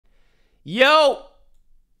Yo,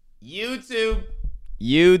 YouTube.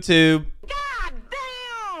 God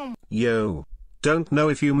damn! Yo. Don't know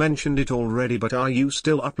if you mentioned it already, but are you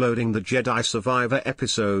still uploading the Jedi Survivor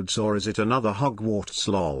episodes, or is it another Hogwarts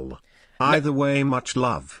lol? Either way, much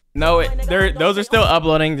love. No, those are still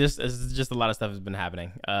uploading. Just a lot of stuff has been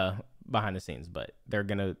happening behind the scenes, but I'm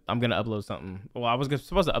gonna upload something. Well, I was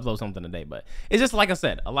supposed to upload something today, but it's just like I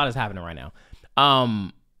said, a lot is happening right now.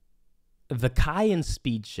 The Kai and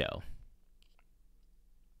Speed show.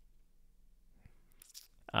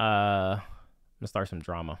 I'm gonna start some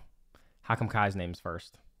drama. How come Kai's name's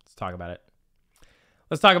first? Let's talk about it.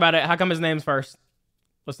 How come his name's first?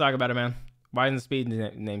 Let's talk about it, man. Why isn't Speed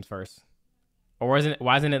names first? Or why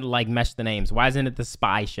isn't it like mesh the names? Why isn't it the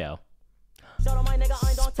Spy show?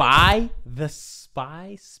 Spy? The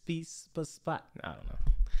Spy? Spy? I don't know.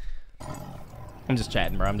 I'm just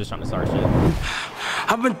chatting, bro. I'm just trying to start shit.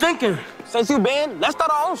 I've been thinking, since you been, let's start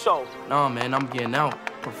our own show. Nah, man, I'm getting out.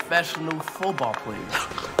 Professional football player.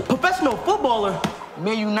 Professional footballer?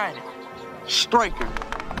 Man United. Striker.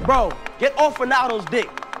 Bro, get off Ronaldo's dick.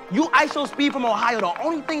 You ISO Speed from Ohio, the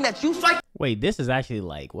only thing that you strike. Wait, this is actually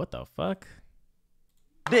like, what the fuck?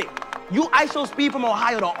 Dick. You ISO Speed from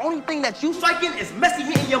Ohio, the only thing that you striking is Messi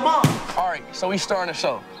hitting your mom. All right, so we starting the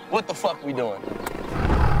show. What the fuck we doing?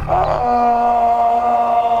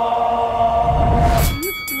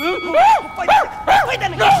 Wait,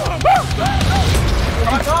 that nigga.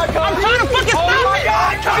 I'm trying to fucking stop it! I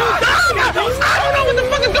don't know what the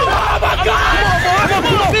fuck is going on! Oh my god!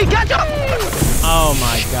 Come on, Oh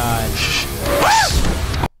my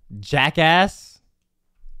god. Jackass?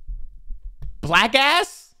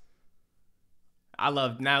 Blackass?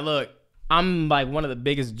 Now look, I'm like one of the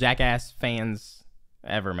biggest Jackass fans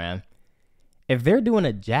ever, man. If they're doing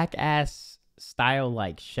a Jackass style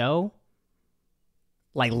like show,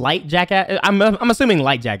 like light Jackass, I'm assuming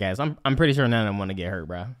light Jackass. I'm pretty sure none of them want to get hurt,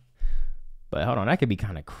 bro. But hold on, that could be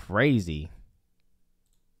kind of crazy.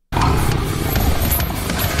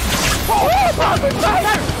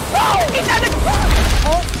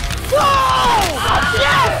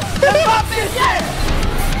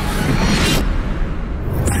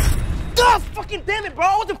 God fucking damn it, bro!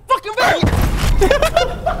 I wasn't fucking ready. Bro,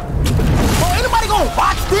 anybody gonna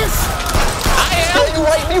watch this? I am. You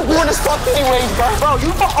right, you born as fuck anyways, bro. Bro,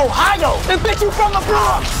 you from Ohio. This bitch, you from the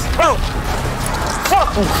Bronx. Bro,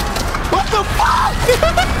 fuck you. What the fuck?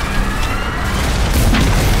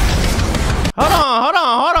 Hold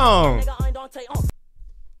on.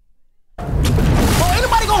 Bro,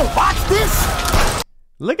 anybody gonna watch this?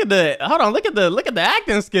 Look at the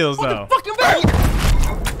acting skills though. I wasn't fucking ready.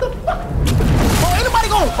 Bro, anybody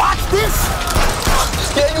gonna watch this?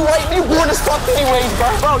 Yeah, you right, you born as fuck anyways,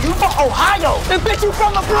 bro. Bro, you from Ohio. This bitch, you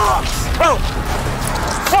from the Bronx. Bro,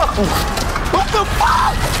 fuck you. What the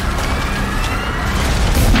fuck?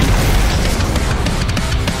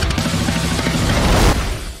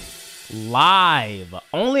 Live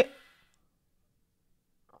only.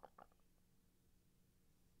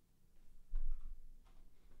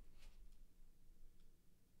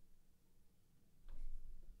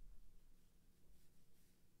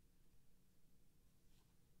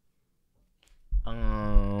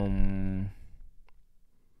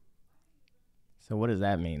 So what does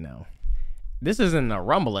that mean now? This isn't a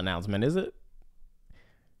Rumble announcement, is it?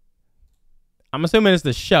 I'm assuming it's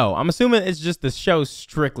the show. I'm assuming it's just the show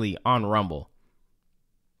strictly on Rumble.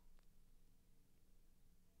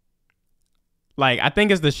 Like, I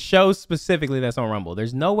think it's the show specifically that's on Rumble.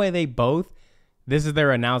 There's no way this is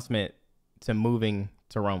their announcement to moving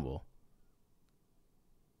to Rumble.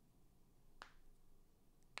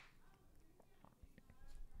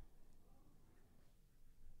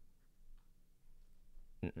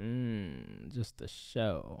 Just the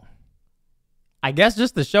show. I guess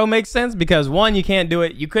just the show makes sense because one, you can't do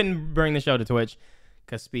it. You couldn't bring the show to Twitch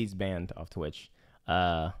because Speed's banned off Twitch.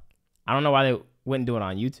 I don't know why they wouldn't do it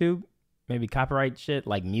on YouTube. Maybe copyright shit,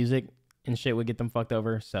 like music and shit would get them fucked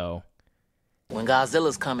over. So when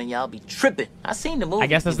Godzilla's coming, y'all be tripping. I seen the movie. I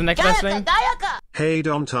guess that's the next best thing. Hey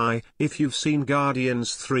Dontai, if you've seen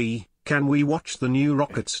Guardians 3, can we watch the new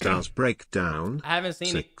Rocket Stars breakdown? I haven't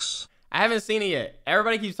seen 6. it. I haven't seen it yet.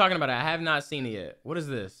 Everybody keeps talking about it. I have not seen it yet. What is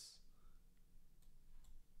this?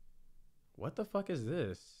 What the fuck is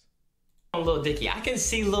this? Lil Dicky. I can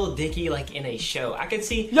see Lil Dicky like in a show. I can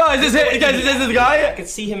see. Yo, is this this guy? I can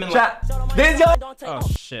see him in chat. This guy. Oh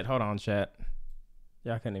shit! Hold on, chat.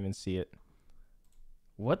 Y'all couldn't even see it.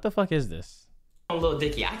 What the fuck is this? Lil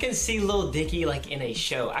Dicky. I can see Lil Dicky like in a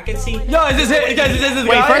show. I can see. Yo, is this it? Guys, is this the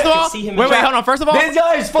Wait, guy? first of all, see him wait, in- hold on. First of all, This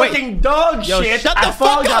guy is fucking dog yo, shit. shut the at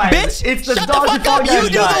Fall fuck up, Guys. bitch. It's the shut dog the and fuck Fall up. Guys You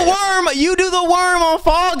do guy. the worm. You do the worm on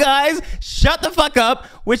Fall Guys. Shut the fuck up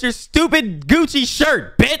with your stupid Gucci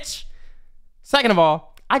shirt, bitch. Second of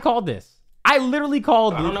all, I called this. I literally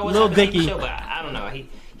called I don't know what's Lil happening in the Dicky. show, but I don't know.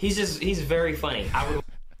 He's very funny.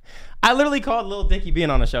 I literally called Lil Dicky being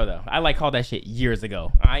on the show, though. I like called that shit years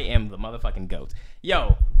ago. I am the motherfucking GOAT.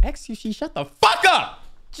 Yo, XUC, shut the fuck up!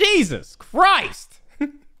 Jesus Christ! So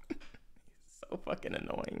fucking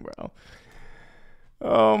annoying, bro.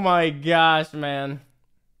 Oh my gosh, man.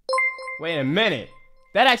 Wait a minute.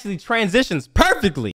 That actually transitions perfectly.